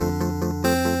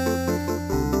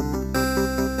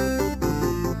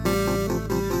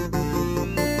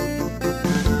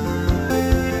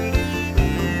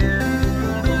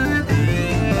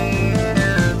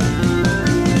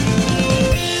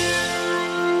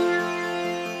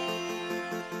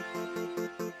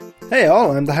Hey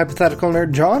all, I'm the Hypothetical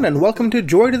Nerd John, and welcome to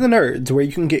Joy to the Nerds, where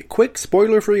you can get quick,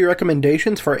 spoiler-free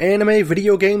recommendations for anime,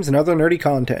 video games, and other nerdy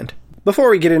content. Before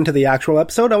we get into the actual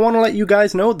episode, I want to let you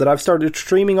guys know that I've started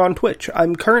streaming on Twitch.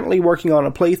 I'm currently working on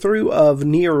a playthrough of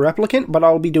Nier Replicant, but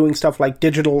I'll be doing stuff like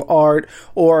digital art,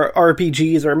 or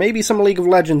RPGs, or maybe some League of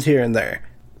Legends here and there.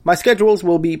 My schedules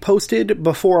will be posted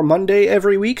before Monday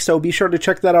every week, so be sure to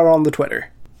check that out on the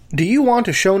Twitter. Do you want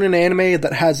a shonen anime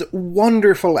that has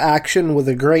wonderful action with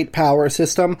a great power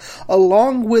system,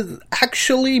 along with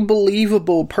actually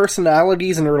believable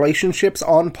personalities and relationships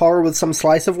on par with some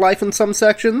slice of life in some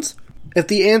sections? If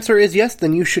the answer is yes,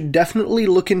 then you should definitely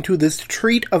look into this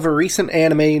treat of a recent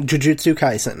anime, Jujutsu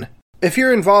Kaisen. If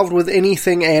you're involved with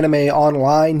anything anime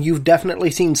online, you've definitely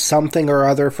seen something or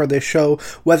other for this show,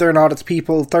 whether or not it's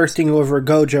people thirsting over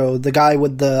Gojo, the guy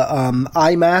with the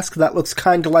eye mask that looks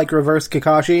kinda like Reverse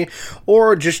Kakashi,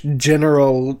 or just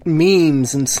general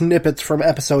memes and snippets from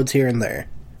episodes here and there.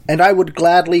 And I would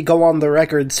gladly go on the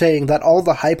record saying that all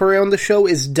the hype around the show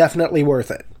is definitely worth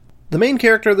it. The main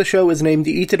character of the show is named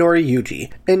Itadori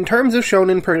Yuji. In terms of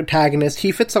shonen protagonist,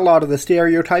 he fits a lot of the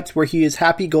stereotypes where he is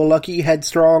happy-go-lucky,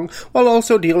 headstrong, while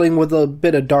also dealing with a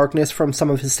bit of darkness from some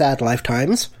of his sad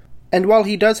lifetimes. And while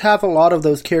he does have a lot of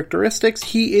those characteristics,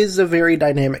 he is a very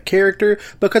dynamic character,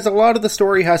 because a lot of the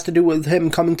story has to do with him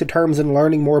coming to terms and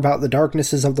learning more about the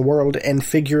darknesses of the world and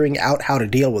figuring out how to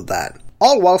deal with that.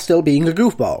 All while still being a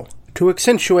goofball. To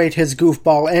accentuate his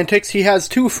goofball antics, he has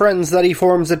two friends that he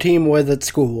forms a team with at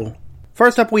school.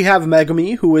 First up, we have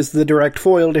Megumi, who is the direct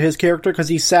foil to his character because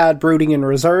he's sad, brooding, and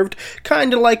reserved,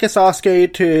 kinda like a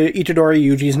Sasuke to Itadori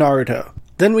Yuji's Naruto.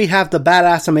 Then we have the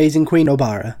badass amazing Queen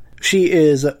Obara. She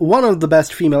is one of the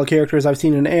best female characters I've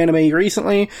seen in anime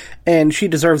recently, and she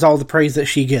deserves all the praise that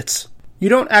she gets. You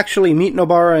don't actually meet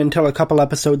Nobara until a couple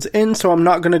episodes in, so I'm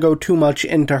not going to go too much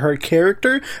into her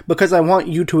character, because I want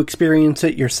you to experience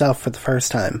it yourself for the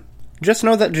first time. Just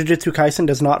know that Jujutsu Kaisen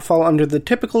does not fall under the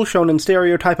typical shonen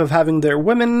stereotype of having their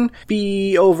women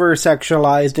be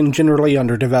over-sexualized and generally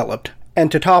underdeveloped.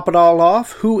 And to top it all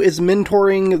off, who is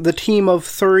mentoring the team of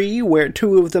three, where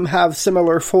two of them have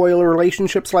similar foil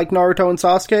relationships like Naruto and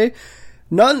Sasuke?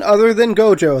 None other than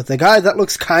Gojo, the guy that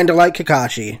looks kinda like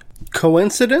Kakashi.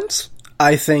 Coincidence?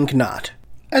 I think not.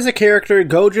 As a character,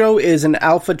 Gojo is an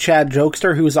alpha Chad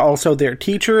jokester who's also their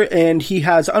teacher, and he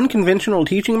has unconventional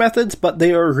teaching methods, but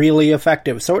they are really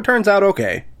effective, so it turns out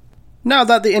okay. Now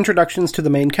that the introductions to the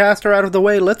main cast are out of the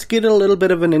way, let's get a little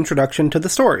bit of an introduction to the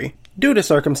story. Due to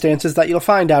circumstances that you'll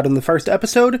find out in the first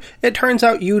episode, it turns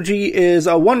out Yuji is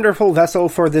a wonderful vessel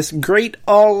for this great,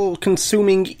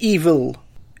 all-consuming evil.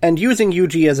 And using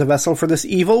Yuji as a vessel for this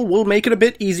evil will make it a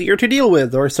bit easier to deal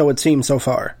with, or so it seems so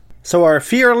far. So our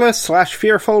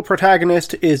fearless/fearful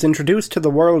protagonist is introduced to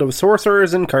the world of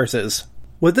sorcerers and curses.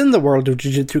 Within the world of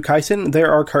Jujutsu Kaisen,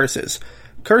 there are curses.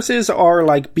 Curses are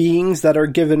like beings that are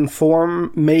given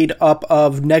form made up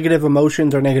of negative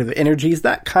emotions or negative energies,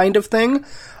 that kind of thing.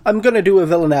 I'm gonna do a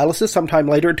villainalysis sometime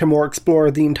later to more explore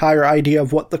the entire idea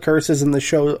of what the curses in the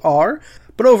show are,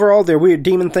 but overall they're weird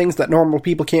demon things that normal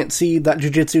people can't see that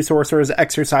Jujutsu sorcerers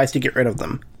exercise to get rid of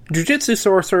them. Jujutsu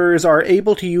sorcerers are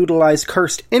able to utilize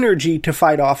cursed energy to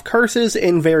fight off curses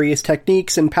in various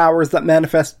techniques and powers that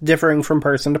manifest differing from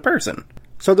person to person.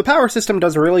 So the power system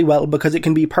does really well because it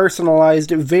can be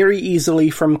personalized very easily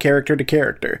from character to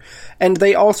character. And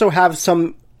they also have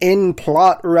some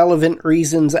in-plot relevant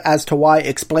reasons as to why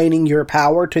explaining your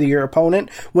power to your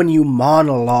opponent when you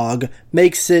monologue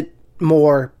makes it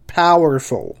more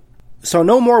powerful. So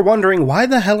no more wondering, why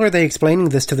the hell are they explaining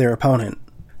this to their opponent?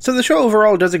 So the show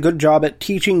overall does a good job at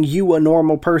teaching you, a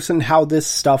normal person, how this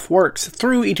stuff works,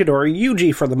 through Itadori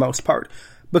Yuji for the most part,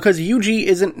 because Yuji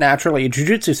isn't naturally a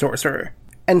Jujutsu sorcerer.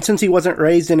 And since he wasn't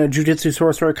raised in a Jujutsu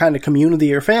sorcerer kind of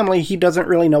community or family, he doesn't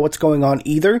really know what's going on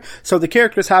either, so the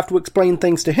characters have to explain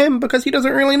things to him because he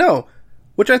doesn't really know.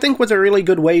 Which I think was a really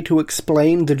good way to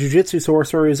explain the Jujutsu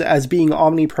sorcerers as being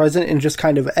omnipresent and just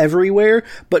kind of everywhere,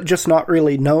 but just not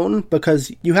really known,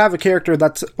 because you have a character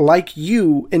that's like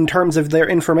you in terms of their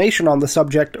information on the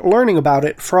subject, learning about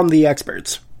it from the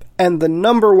experts. And the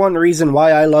number one reason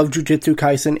why I love Jujutsu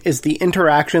Kaisen is the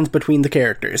interactions between the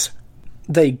characters.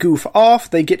 They goof off,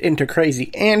 they get into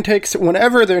crazy antics,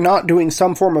 whenever they're not doing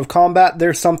some form of combat,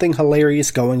 there's something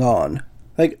hilarious going on.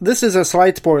 Like, this is a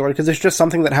slight spoiler, because it's just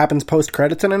something that happens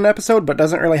post-credits in an episode, but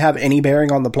doesn't really have any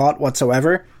bearing on the plot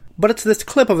whatsoever. But it's this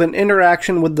clip of an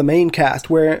interaction with the main cast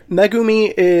where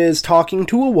Megumi is talking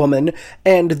to a woman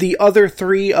and the other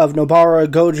three of Nobara,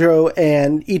 Gojo,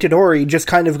 and Itadori just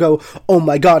kind of go, "Oh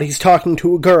my god, he's talking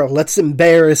to a girl, let's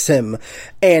embarrass him."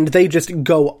 And they just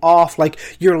go off like,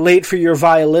 "You're late for your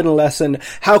violin lesson,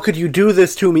 how could you do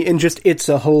this to me?" And just, it's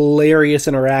a hilarious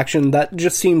interaction that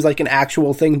just seems like an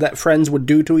actual thing that friends would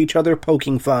do to each other,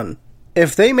 poking fun.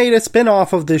 If they made a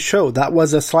spin-off of this show that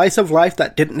was a slice of life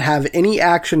that didn't have any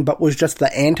action but was just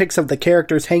the antics of the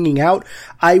characters hanging out,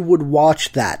 I would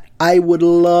watch that. I would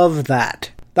love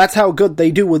that. That's how good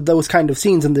they do with those kind of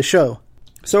scenes in the show.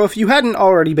 So if you hadn't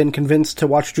already been convinced to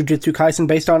watch Jujutsu Kaisen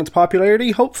based on its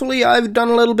popularity, hopefully I've done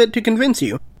a little bit to convince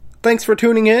you. Thanks for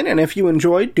tuning in, and if you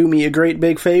enjoyed, do me a great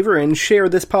big favor and share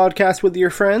this podcast with your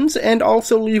friends, and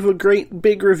also leave a great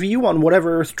big review on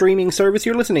whatever streaming service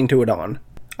you're listening to it on.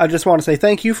 I just want to say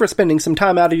thank you for spending some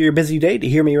time out of your busy day to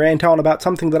hear me rant on about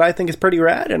something that I think is pretty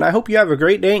rad, and I hope you have a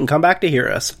great day and come back to hear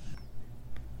us.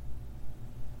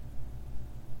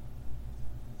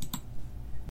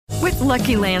 With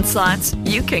Lucky Land Slots,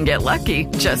 you can get lucky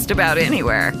just about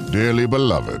anywhere. Dearly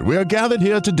beloved, we are gathered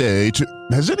here today to...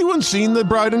 Has anyone seen the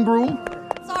bride and groom?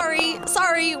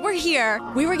 Sorry, we're here.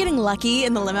 We were getting lucky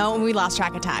in the limo and we lost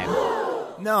track of time.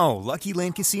 No, Lucky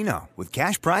Land Casino, with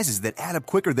cash prizes that add up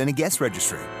quicker than a guest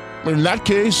registry. In that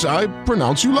case, I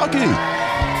pronounce you lucky.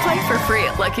 Play for free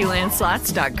at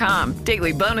LuckyLandSlots.com.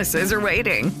 Daily bonuses are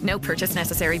waiting. No purchase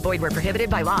necessary. Void where prohibited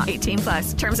by law.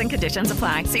 18+. Terms and conditions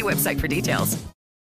apply. See website for details.